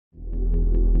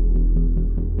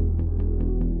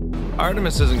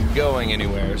Artemis isn't going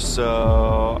anywhere,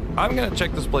 so I'm gonna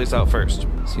check this place out first.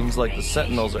 Seems like the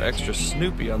Sentinels are extra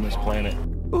snoopy on this planet.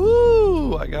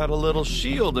 Ooh, I got a little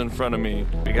shield in front of me.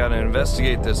 We gotta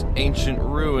investigate this ancient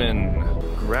ruin.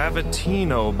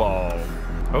 Gravitino ball.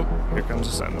 Oh, here comes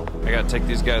a Sentinel. I gotta take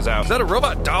these guys out. Is that a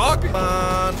robot dog? Come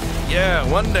on. Yeah,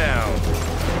 one down.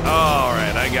 All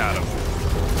right, I got him.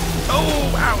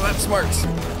 Oh, wow, that's smart.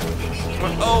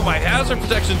 Oh, my hazard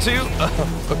protection too?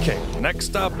 Okay, next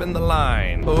stop in the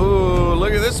line. Oh,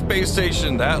 look at this space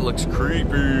station. That looks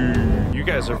creepy. You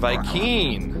guys are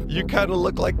Viking. You kind of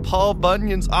look like Paul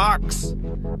Bunyan's ox.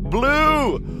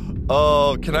 Blue!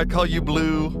 Oh, can I call you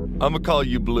Blue? I'm gonna call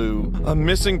you Blue. A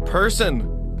missing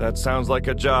person. That sounds like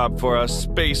a job for a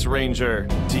space ranger.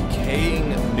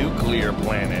 Decaying nuclear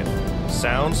planet.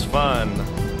 Sounds fun.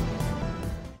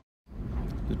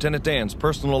 Lieutenant Dan's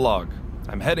personal log.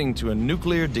 I'm heading to a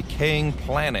nuclear decaying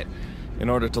planet in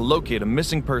order to locate a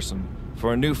missing person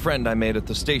for a new friend I made at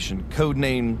the station,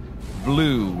 codenamed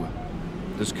Blue.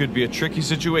 This could be a tricky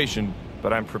situation,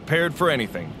 but I'm prepared for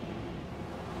anything.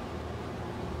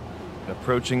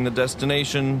 Approaching the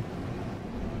destination.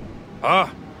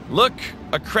 Ah, look,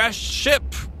 a crashed ship.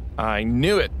 I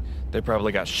knew it. They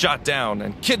probably got shot down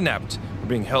and kidnapped. We're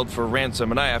being held for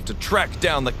ransom, and I have to track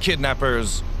down the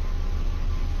kidnappers.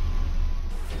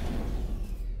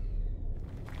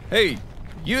 Hey,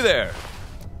 you there!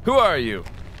 Who are you?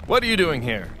 What are you doing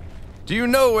here? Do you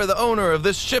know where the owner of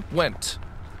this ship went?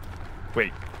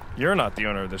 Wait, you're not the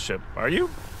owner of the ship, are you?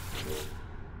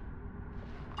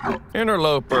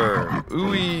 Interloper.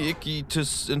 Ooey, icky,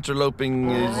 tus, interloping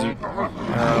is...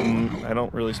 I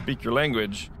don't really speak your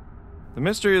language. The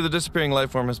mystery of the disappearing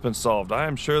life form has been solved. I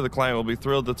am sure the client will be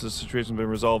thrilled that the situation has been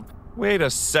resolved. Wait a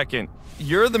second.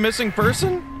 You're the missing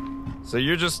person? So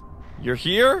you're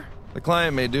here? The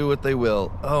client may do what they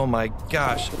will. Oh my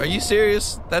gosh, are you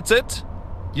serious? That's it?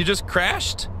 You just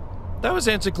crashed? That was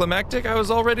anticlimactic. I was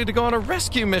all ready to go on a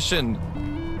rescue mission.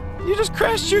 You just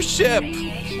crashed your ship.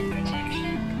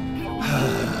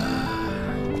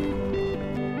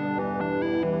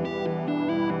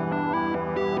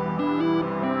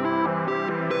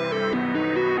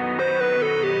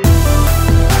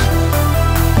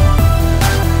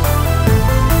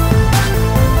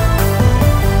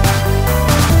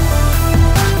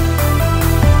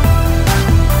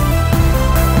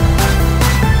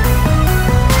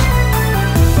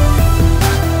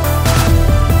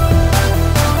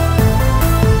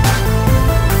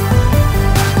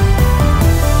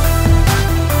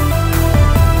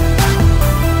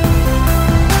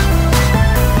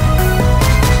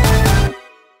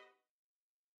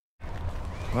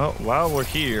 Well, while we're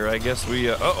here, I guess we,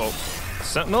 uh-oh.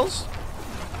 Sentinels?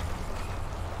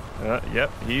 Yep,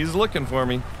 he's looking for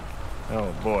me.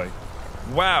 Oh, boy.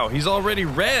 Wow, he's already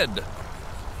red!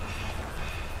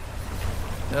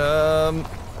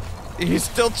 He's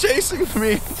still chasing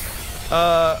me!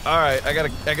 Alright, I gotta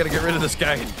get rid of this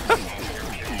guy.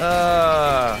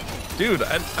 Dude,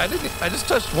 I just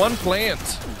touched one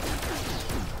plant.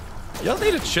 Y'all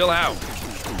need to chill out.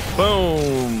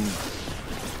 Boom!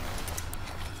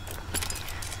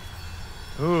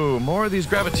 Ooh, more of these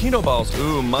Gravitino balls.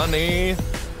 Ooh, money.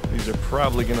 These are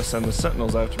probably gonna send the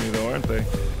Sentinels after me though, aren't they?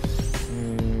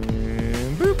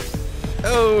 And boop.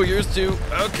 Oh, yours too.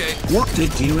 Okay. What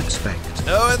did you expect?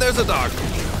 Oh, and there's a dog.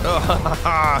 Oh, ha ha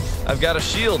ha. I've got a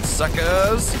shield,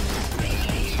 suckers.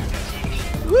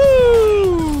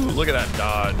 Woo! Look at that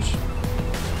dodge.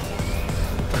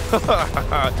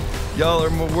 Y'all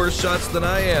are worse shots than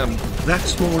I am.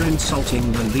 That's more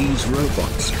insulting than these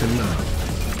robots can learn.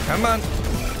 Come on.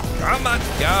 Come on.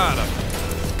 Got him.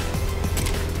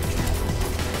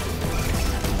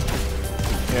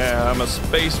 Yeah, I'm a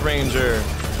space ranger.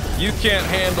 You can't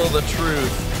handle the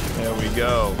truth. There we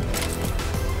go.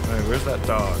 All right, where's that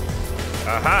dog?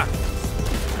 Aha!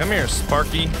 Come here,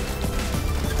 Sparky.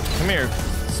 Come here,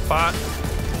 Spot.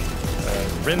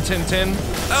 Rin Tin Tin.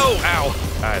 Oh, ow!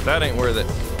 All right, that ain't worth it.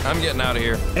 I'm getting out of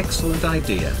here. Excellent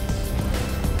idea.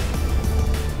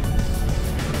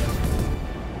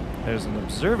 There's an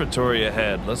observatory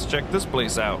ahead. Let's check this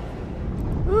place out.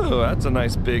 Ooh, that's a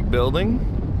nice big building.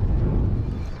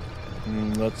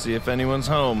 Let's see if anyone's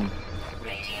home.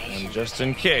 And just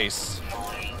in case.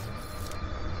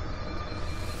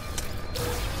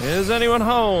 Is anyone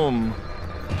home?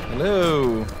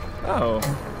 Hello. Oh.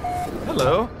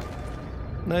 Hello.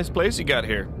 Nice place you got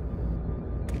here.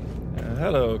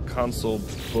 Hello, Consul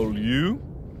Beaulieu.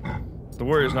 The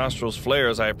warrior's nostrils flare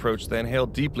as I approach. They inhale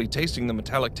deeply, tasting the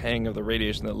metallic tang of the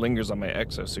radiation that lingers on my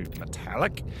exosuit.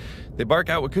 Metallic? They bark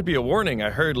out what could be a warning. I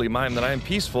hurriedly mime that I am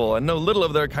peaceful and know little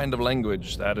of their kind of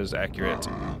language. That is accurate.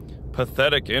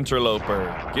 Pathetic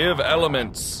interloper. Give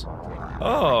elements.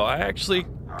 Oh, I actually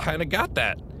kind of got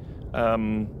that.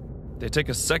 They take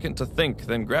a second to think,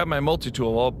 then grab my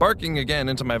multitool while barking again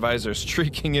into my visor,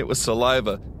 streaking it with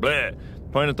saliva. Bleh.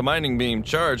 Point at the mining beam,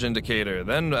 charge indicator,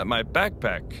 then at my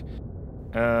backpack.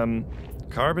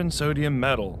 Carbon, sodium,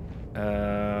 metal.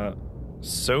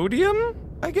 Sodium,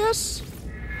 I guess?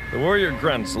 The warrior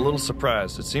grunts, a little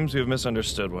surprised. It seems we have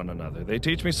misunderstood one another. They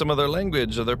teach me some of their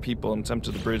language of their people and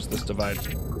attempted to bridge this divide.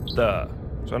 Duh.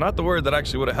 So not the word that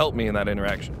actually would have helped me in that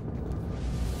interaction.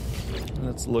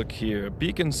 Let's look here. A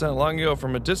beacon sent long ago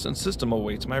from a distant system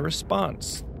awaits my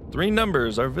response. 3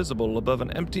 numbers are visible above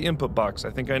an empty input box.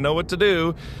 I think I know what to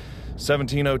do.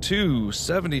 1702,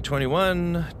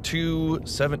 7021,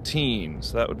 217.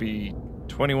 So that would be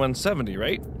 2170,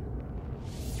 right?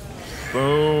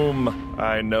 Boom.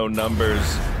 I know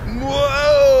numbers.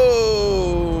 Whoa!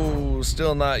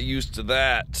 Still not used to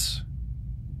that.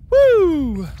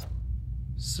 Woo!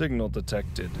 Signal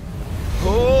detected.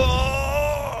 Oh!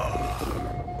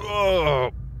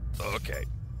 Oh! Okay.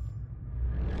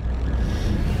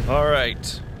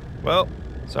 Alright. Well,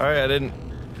 sorry I didn't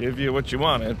give you what you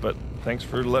wanted, but thanks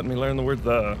for letting me learn the word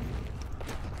the.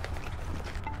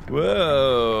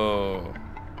 Whoa!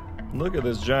 Look at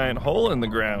this giant hole in the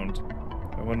ground.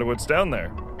 I wonder what's down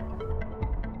there.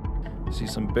 See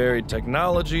some buried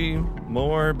technology,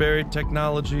 more buried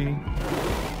technology,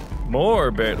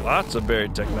 more buried, lots of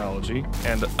buried technology,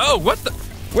 and oh, what the?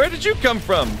 Where did you come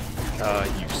from?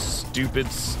 You stupid.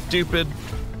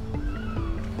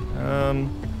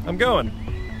 I'm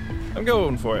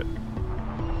going for it.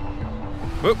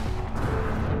 Whoop.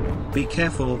 Be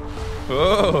careful.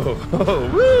 Oh,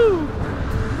 woo!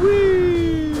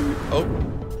 Whee!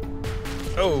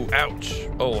 Oh, ouch.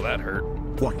 Oh, that hurt.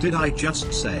 What did I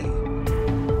just say?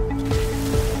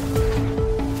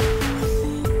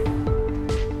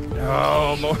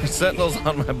 Oh, more sentinels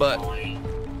on my butt.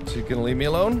 So you gonna leave me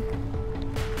alone?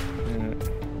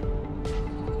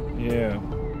 Yeah.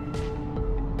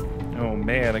 Oh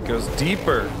man, it goes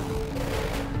deeper.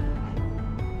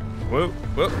 Whoa,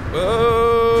 whoa,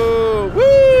 whoa!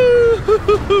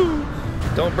 Woo!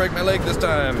 Don't break my leg this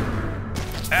time.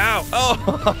 Ow!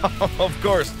 Oh, of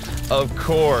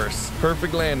course.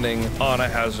 Perfect landing on a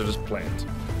hazardous plant.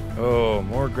 Oh,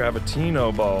 more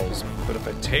Gravitino balls. But if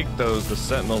I take those, the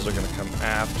sentinels are gonna come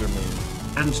after me.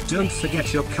 And don't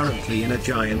forget you're currently in a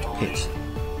giant pit.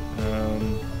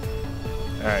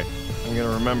 Alright, I'm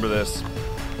gonna remember this.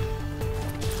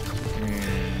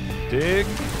 And dig.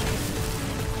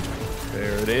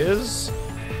 There it is.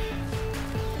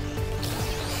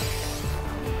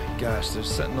 Gosh, there's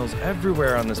sentinels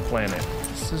everywhere on this planet.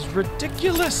 This is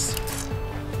ridiculous.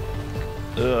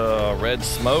 Red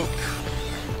smoke.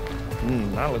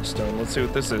 Knowledge stone. Let's see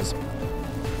what this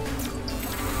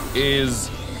is.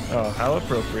 Oh, how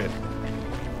appropriate.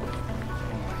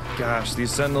 Gosh,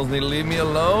 these sentinels need to leave me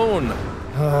alone.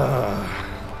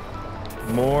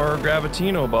 More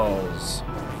Gravitino balls.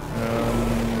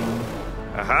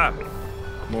 Aha.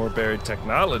 More buried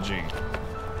technology.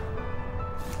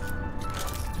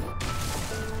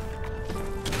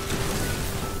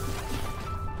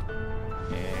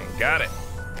 And got it.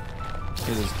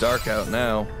 It is dark out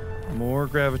now. More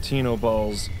Gravitino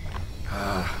balls.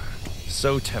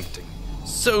 So tempting.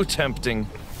 So tempting.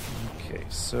 Okay,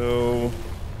 so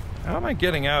how am I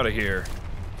getting out of here?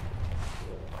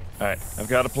 Alright, I've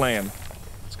got a plan.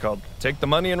 It's called take the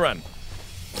money and run.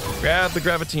 Grab the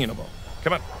Gravitino ball.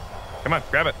 Come on. Come on,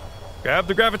 grab it. Grab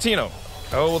the Gravitino.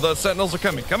 Oh, the sentinels are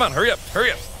coming. Come on, hurry up,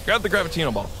 hurry up. Grab the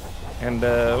Gravitino ball. And,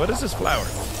 what is this flower?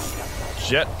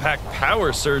 Jetpack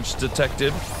power surge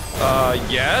detected.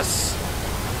 Yes?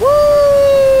 Woo!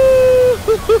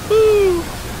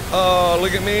 Oh,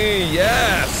 look at me.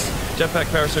 Yes!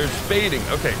 Jetpack power surge fading.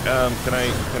 Okay, can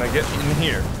I get in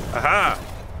here? Aha!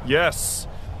 Yes.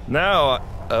 Now,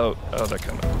 oh, they're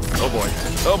coming. Oh boy.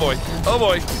 Oh boy. Oh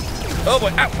boy. Oh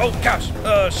boy. Ow! Oh gosh.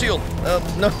 Shield.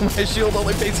 No, my shield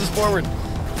only faces forward.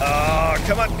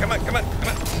 Come on, come on, come on, come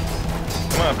on.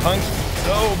 Come on, punk.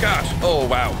 Oh gosh. Oh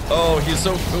wow. Oh,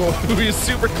 he's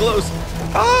super close.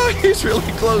 Oh, he's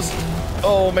really close.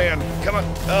 Oh man. Come on.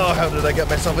 Oh, how did I get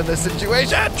myself in this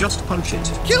situation? Just punch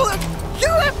it. Kill him!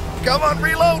 Kill him! Come on,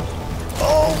 reload!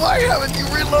 Oh, why haven't you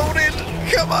reloaded?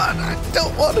 Come on, I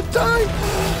don't want to die.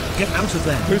 Get out of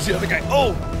there. Who's the other guy?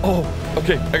 Oh,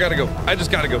 okay, I gotta go. I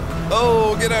just gotta go.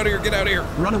 Oh, get out of here, get out of here.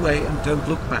 Run away and don't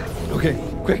look back. Okay,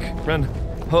 quick, run.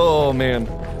 Oh, man.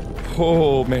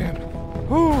 Oh, man.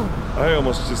 Whew. I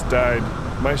almost just died.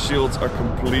 My shields are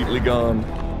completely gone.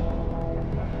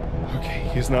 Okay,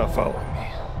 he's not following me.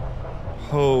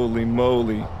 Holy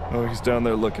moly. Oh, he's down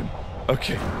there looking.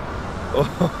 Okay.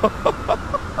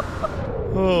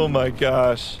 Oh my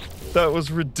gosh. That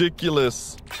was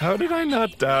ridiculous. How did I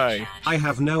not die? I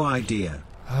have no idea.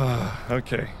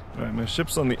 Okay. All right, my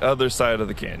ship's on the other side of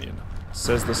the canyon. It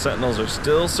says the Sentinels are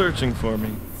still searching for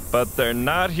me, but they're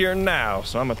not here now,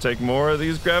 so I'm gonna take more of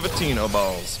these Gravitino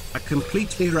balls. A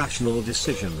completely rational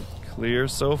decision. Clear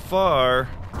so far.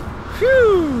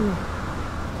 Phew!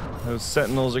 Those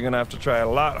Sentinels are gonna have to try a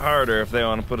lot harder if they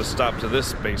want to put a stop to this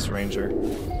Space Ranger.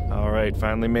 Alright,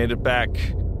 finally made it back.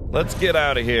 Let's get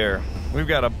out of here. We've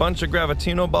got a bunch of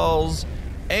Gravitino balls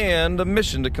and a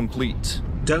mission to complete.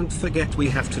 Don't forget we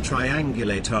have to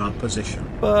triangulate our position.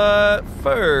 But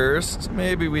first,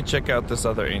 maybe we check out this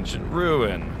other ancient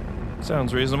ruin.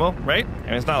 Sounds reasonable, right?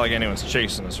 And it's not like anyone's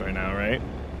chasing us right now, right?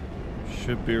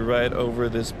 Should be right over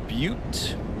this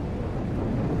butte.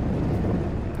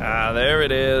 Ah, there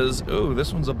it is. Ooh,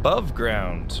 this one's above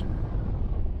ground.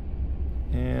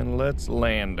 And let's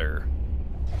land her.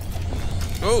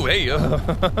 Oh, hey.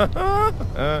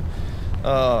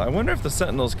 I wonder if the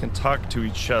Sentinels can talk to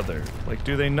each other. Like,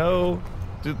 do they know?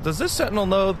 Does this Sentinel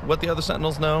know what the other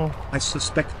Sentinels know? I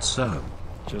suspect so.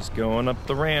 Just going up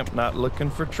the ramp, not looking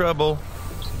for trouble.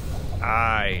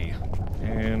 Aye.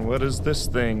 And what is this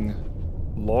thing?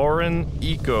 Lauren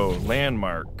Eco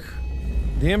Landmark.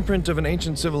 The imprint of an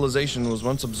ancient civilization was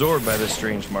once absorbed by this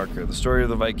strange marker. The story of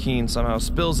the Viking somehow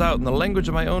spills out in the language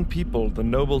of my own people. The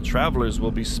noble travelers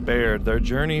will be spared. Their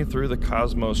journey through the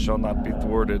cosmos shall not be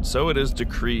thwarted. So it is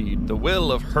decreed. The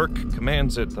will of Herc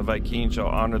commands it. The Viking shall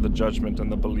honor the judgment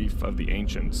and the belief of the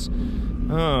ancients.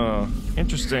 Oh,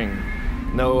 interesting.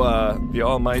 No, the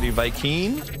almighty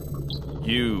Viking?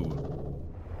 You.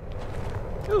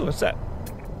 Ooh, what's that?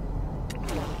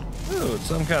 Ooh, it's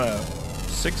some kind of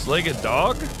six-legged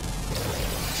dog?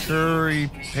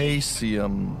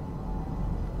 Currypacium.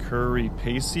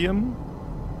 Currypacium?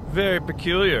 Very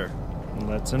peculiar.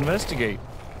 Let's investigate.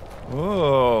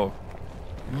 Whoa.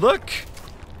 Look!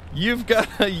 You've got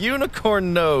a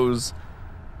unicorn nose.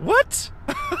 What?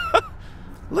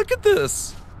 Look at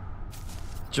this.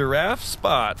 Giraffe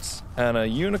spots and a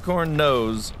unicorn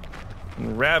nose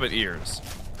and rabbit ears.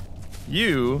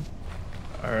 You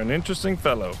are an interesting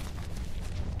fellow.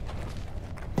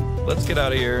 Let's get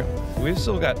out of here. We've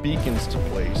still got beacons to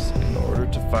place in order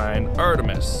to find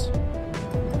Artemis.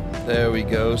 There we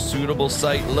go. Suitable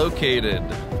site located.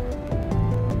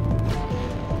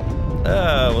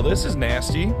 Well, this is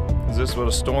nasty. Is this what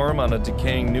a storm on a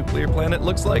decaying nuclear planet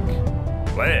looks like?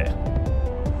 Bleh.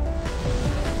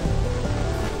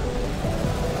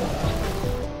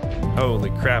 Holy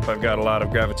crap, I've got a lot of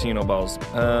Gravitino balls.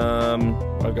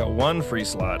 I've got one free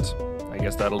slot. I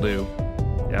guess that'll do.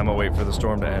 Yeah, I'm gonna wait for the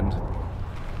storm to end.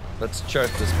 Let's chart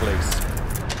this place.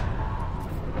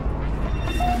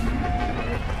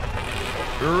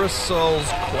 Urisol's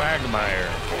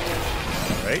Quagmire.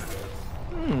 Right?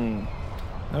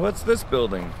 Now what's this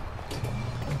building?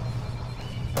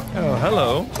 Oh,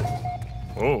 hello.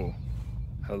 Oh,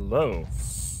 hello.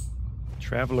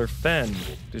 Traveler Fen.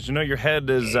 Did you know your head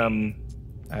is, I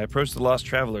approached the lost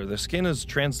traveler. Their skin is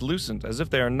translucent, as if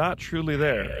they are not truly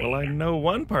there. Well, I know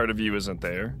one part of you isn't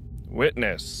there.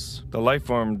 Witness. The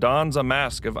lifeform dons a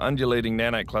mask of undulating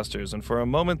nanite clusters, and for a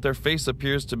moment their face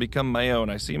appears to become my own.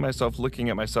 I see myself looking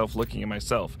at myself looking at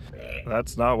myself.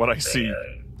 That's not what I see.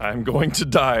 I'm going to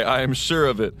die. I am sure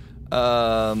of it.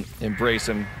 Embrace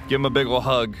him. Give him a big ol'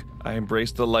 hug. I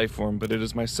embrace the life form, but it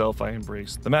is myself I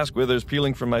embrace. The mask withers,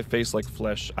 peeling from my face like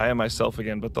flesh. I am myself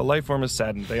again, but the life form is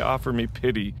saddened. They offer me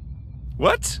pity.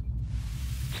 What?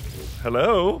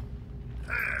 Hello?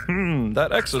 That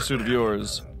exosuit of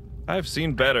yours. I've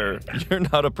seen better. You're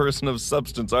not a person of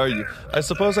substance, are you? I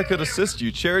suppose I could assist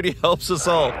you. Charity helps us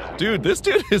all. Dude, this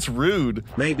dude is rude.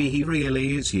 Maybe he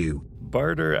really is you.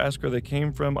 Barter, ask where they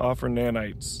came from, offer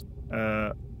nanites.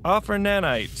 Offer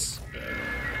nanites.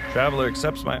 Traveler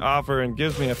accepts my offer and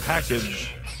gives me a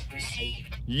package.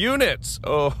 Units!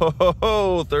 Oh, ho, ho,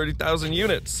 ho, 30,000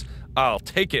 units. I'll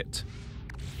take it.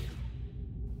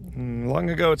 Long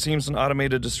ago, it seems an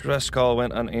automated distress call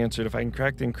went unanswered. If I can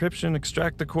crack the encryption,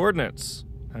 extract the coordinates.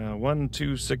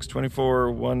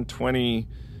 12624 120.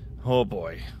 Oh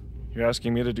boy. You're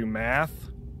asking me to do math?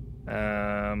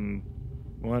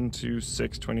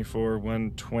 12624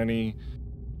 120.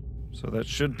 So that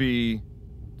should be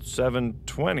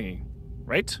 720,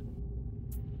 right?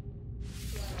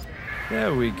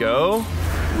 There we go.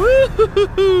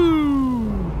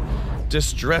 Woo-hoo-hoo-hoo!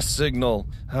 Distress signal.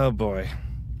 Oh boy.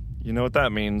 You know what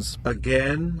that means.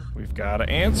 Again? We've got to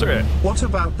answer it. What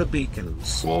about the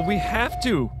beacons? Well, we have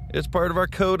to. It's part of our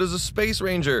code as a space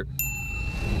ranger.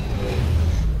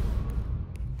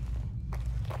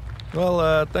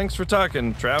 Well, thanks for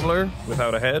talking, traveler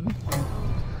without a head.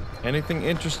 Anything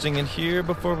interesting in here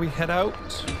before we head out?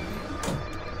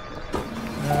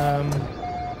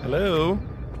 Hello?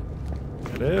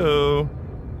 Hello?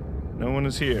 No one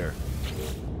is here.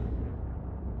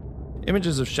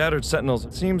 Images of shattered sentinels.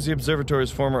 It seems the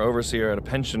observatory's former overseer had a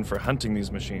penchant for hunting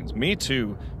these machines. Me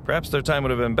too. Perhaps their time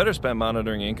would have been better spent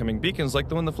monitoring incoming beacons like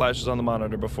the one that flashes on the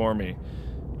monitor before me.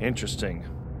 Interesting.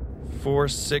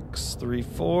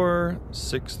 4634,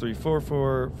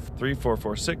 6344,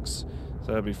 3446. So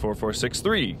that'd be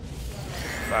 4463.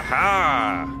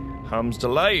 Aha! Hums to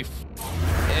life.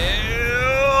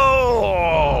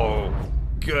 Oh,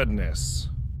 goodness.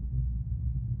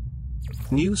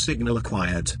 New signal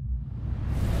acquired.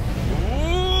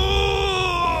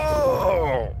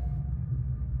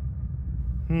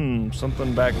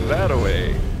 Something back that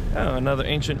away. Oh, another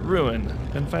ancient ruin.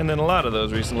 Been finding a lot of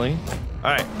those recently.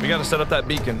 Alright, we gotta set up that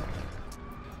beacon.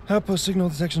 Outpost signal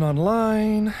detection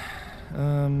online.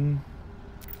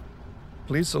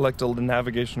 Please select a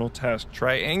navigational task.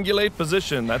 Triangulate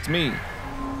position. That's me.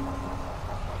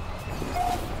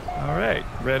 Alright,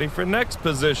 ready for next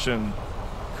position.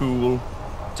 Cool.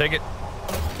 Take it.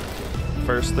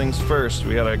 First things first,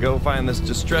 we gotta go find this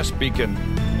distress beacon.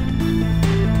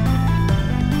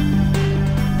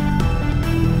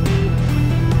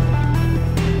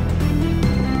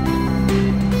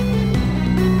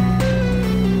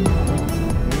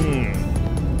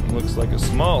 Looks like a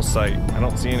small site. I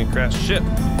don't see any crashed ship.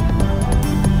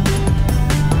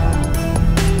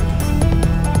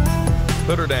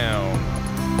 Put her down.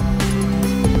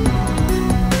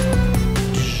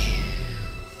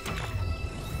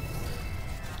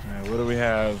 Alright, what do we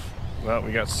have? Well,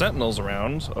 we got sentinels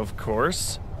around, of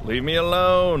course. Leave me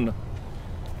alone.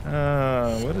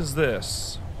 What is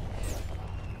this?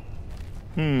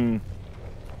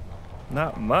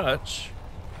 Not much.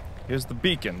 Here's the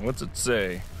beacon. What's it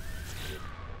say?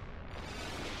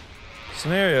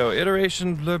 Scenario,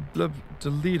 iteration, blah, blah,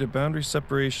 delete, a boundary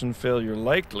separation failure,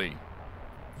 likely.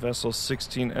 Vessel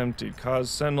 16 emptied,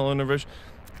 cause sentinel inversion.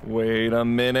 Wait a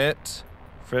minute.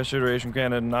 Fresh iteration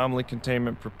granted, anomaly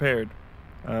containment prepared.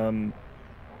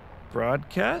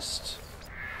 Broadcast?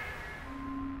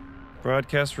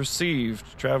 Broadcast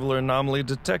received, traveler anomaly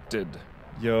detected.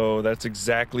 Yo, that's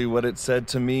exactly what it said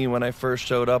to me when I first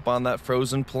showed up on that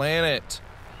frozen planet.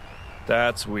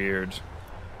 That's weird.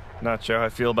 Not sure how I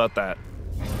feel about that.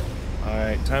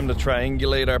 Alright, time to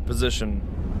triangulate our position.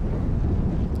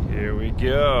 Here we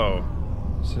go.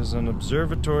 This is an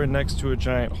observatory next to a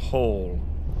giant hole.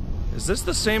 Is this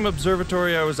the same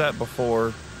observatory I was at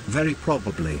before? Very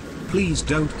probably. Please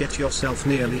don't get yourself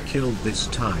nearly killed this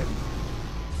time.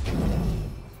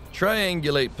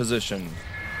 Triangulate position.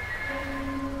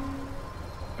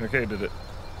 Okay, did it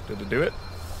do it?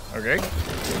 Okay.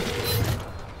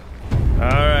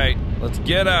 Alright, let's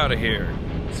get out of here.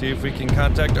 See if we can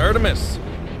contact Artemis.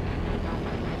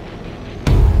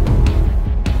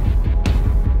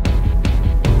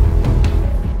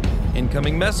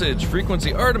 Incoming message,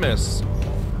 frequency Artemis.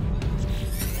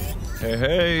 Hey,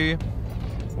 hey.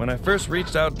 When I first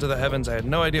reached out to the heavens, I had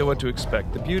no idea what to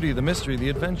expect. The beauty, the mystery, the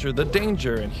adventure, the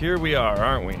danger, and here we are,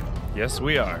 aren't we? Yes,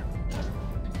 we are.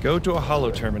 Go to a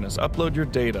holo terminus, upload your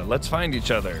data. Let's find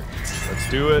each other. Let's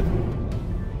do it.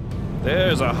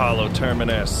 There's a holo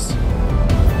terminus.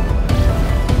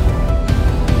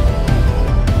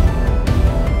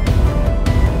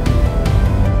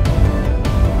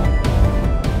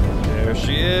 There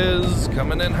she is,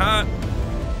 coming in hot.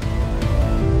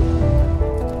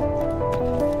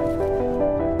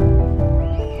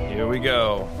 Here we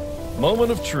go.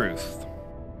 Moment of truth.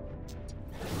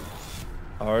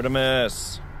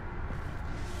 Artemis.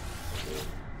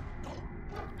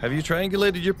 Have you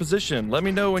triangulated your position? Let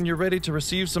me know when you're ready to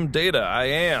receive some data. I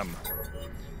am.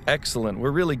 Excellent.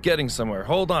 We're really getting somewhere.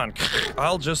 Hold on.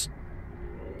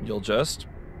 You'll just.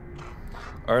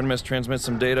 Artemis transmits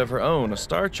some data of her own, a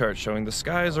star chart showing the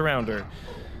skies around her.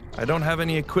 I don't have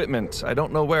any equipment. I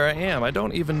don't know where I am. I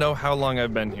don't even know how long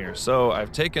I've been here. So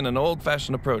I've taken an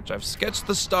old-fashioned approach. I've sketched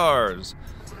the stars.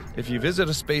 If you visit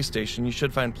a space station, you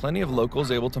should find plenty of locals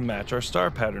able to match our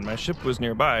star pattern. My ship was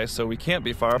nearby, so we can't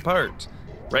be far apart.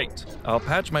 Right. I'll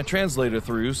patch my translator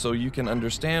through so you can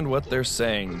understand what they're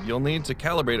saying. You'll need to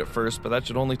calibrate it first, but that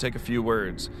should only take a few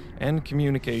words. End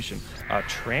communication. A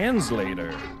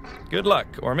translator. Good luck,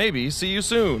 or maybe see you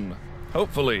soon.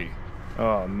 Hopefully.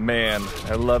 Oh man,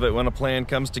 I love it when a plan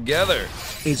comes together.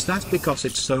 Is that because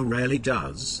it so rarely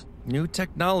does? New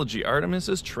technology,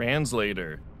 Artemis's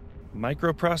translator.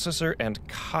 Microprocessor and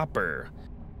copper.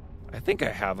 I think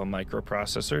I have a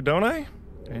microprocessor, don't I?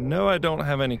 I know I don't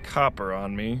have any copper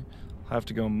on me. I'll have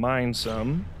to go mine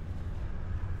some.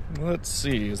 Let's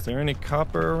see, is there any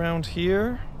copper around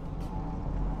here?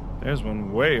 There's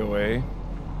one way away.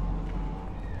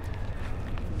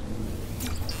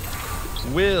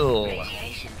 Will.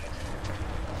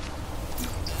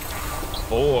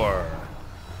 4.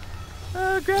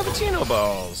 Gravitino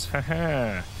balls.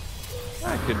 Haha.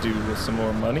 I could do with some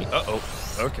more money. Uh-oh.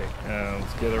 Okay.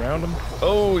 Let's get around him.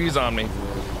 Oh, he's on me.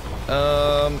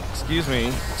 Excuse me.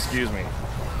 Excuse me.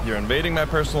 You're invading my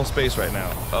personal space right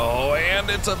now. Oh, and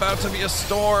it's about to be a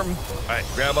storm. All right,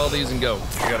 grab all these and go.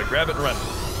 You gotta grab it and run.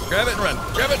 Grab it and run.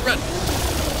 Grab it and run.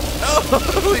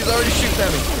 Oh, he's already shooting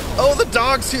at me. Oh, the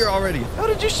dog's here already. How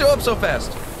did you show up so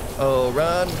fast? Oh,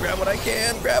 run. Grab what I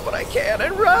can. Grab what I can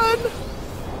and run.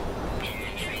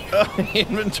 Oh,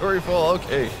 inventory full.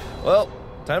 Okay. Well,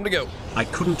 time to go. I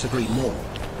couldn't agree more.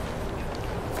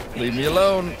 Leave me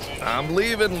alone. I'm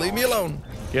leaving. Leave me alone.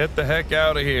 Get the heck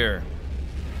out of here.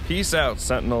 Peace out,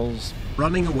 Sentinels.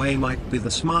 Running away might be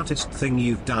the smartest thing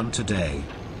you've done today.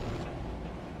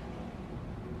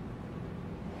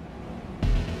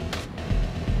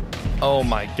 Oh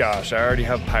my gosh, I already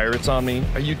have pirates on me.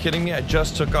 Are you kidding me? I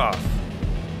just took off.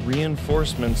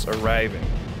 Reinforcements arriving.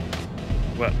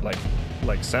 What, like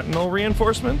Sentinel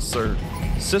reinforcements? Or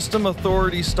System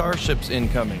Authority starships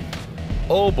incoming?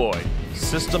 Oh boy,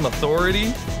 System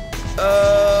Authority?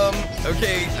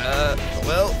 Okay,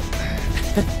 well...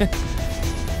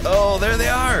 Oh, there they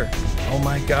are! Oh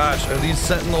my gosh, are these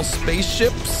Sentinel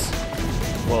spaceships?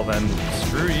 Well then,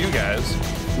 screw you guys.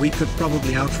 We could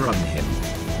probably outrun him.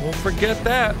 Well, forget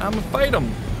that. I'm gonna fight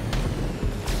him.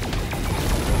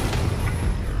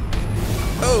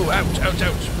 Oh, ouch, ouch,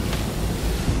 ouch.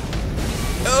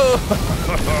 Oh!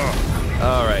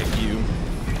 All right, you.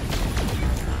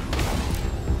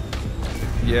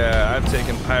 Yeah, I've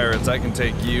taken pirates. I can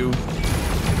take you.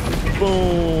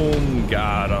 Boom!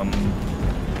 Got him.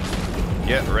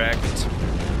 Get wrecked.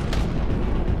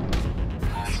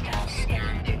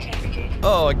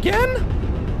 Oh, again?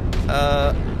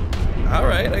 All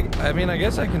right. I mean, I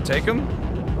guess I can take him.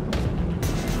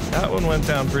 That one went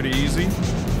down pretty easy.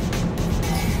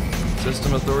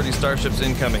 System Authority starships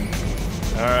incoming.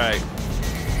 All right.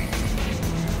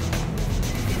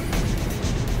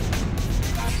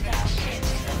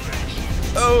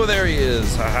 Oh, there he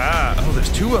is. Haha. Oh,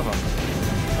 there's 2 of them.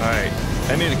 All right.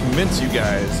 I need to convince you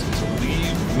guys to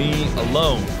leave me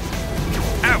alone.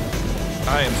 Ow!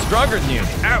 I am stronger than you.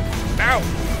 Ow! Ow!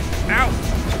 Ow!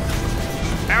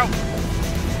 Ow!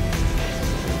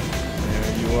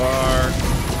 There you are.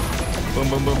 Boom,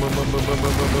 boom, boom, boom, boom, boom, boom,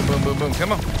 boom, boom, boom, boom, boom, boom.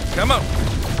 Come on. Come on.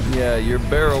 Yeah, your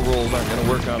barrel rolls aren't going to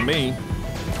work on me.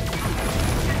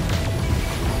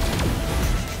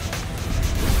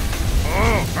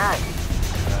 Oh, ow.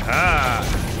 Aha.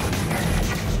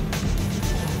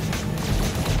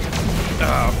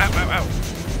 Oh, ow, ow, ow.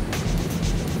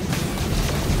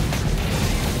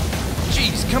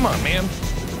 Jeez, come on, man.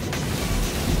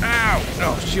 Ow.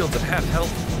 Oh, shields at half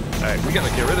health. All right, we got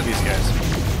to get rid of these guys.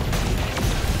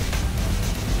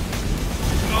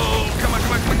 Oh, come on,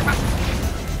 come on, come on, come on.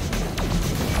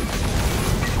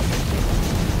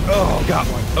 Oh, got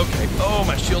one. Okay. Oh,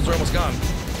 my shields are almost gone.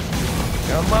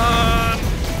 Come on.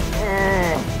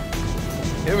 Oh.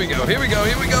 Here we go, here we go,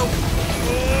 here we go.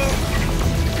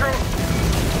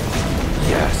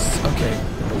 Yes, okay.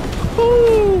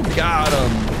 Woo, got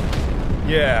him.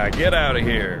 Yeah, get out of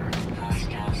here.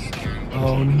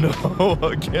 Oh no,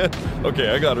 again.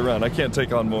 Okay, I gotta run. I can't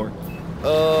take on more.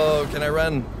 Oh, can I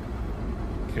run?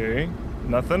 Okay,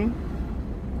 nothing.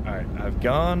 All right, I've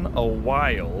gone a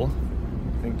while.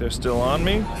 Think they're still on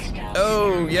me?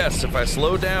 Oh, yes, if I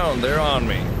slow down, they're on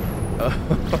me.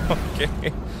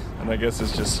 Okay, and I guess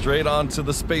it's just straight on to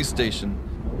the space station.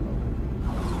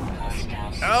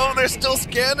 Oh, they're still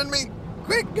scanning me.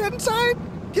 Quick, get inside.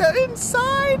 Get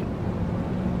inside.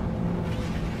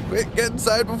 Quick, get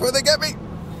inside before they get me.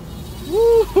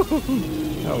 Woo!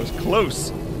 That was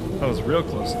close. That was real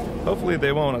close. Hopefully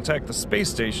they won't attack the space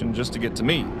station just to get to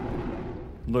me.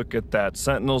 Look at that.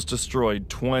 Sentinels destroyed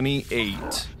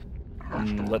 28.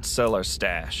 Let's sell our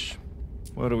stash.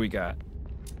 What do we got?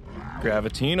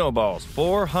 Gravitino balls.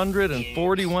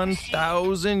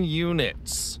 441,000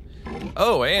 units.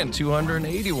 Oh, and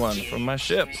 281 from my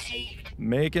ship.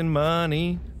 Making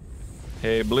money.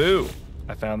 Hey, Blue.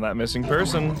 I found that missing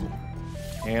person.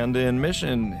 Hand in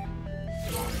mission.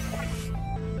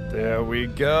 There we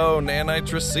go.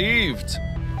 Nanites received.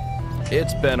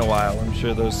 It's been a while. I'm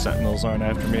sure those Sentinels aren't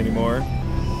after me anymore.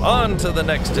 On to the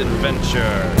next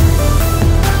adventure.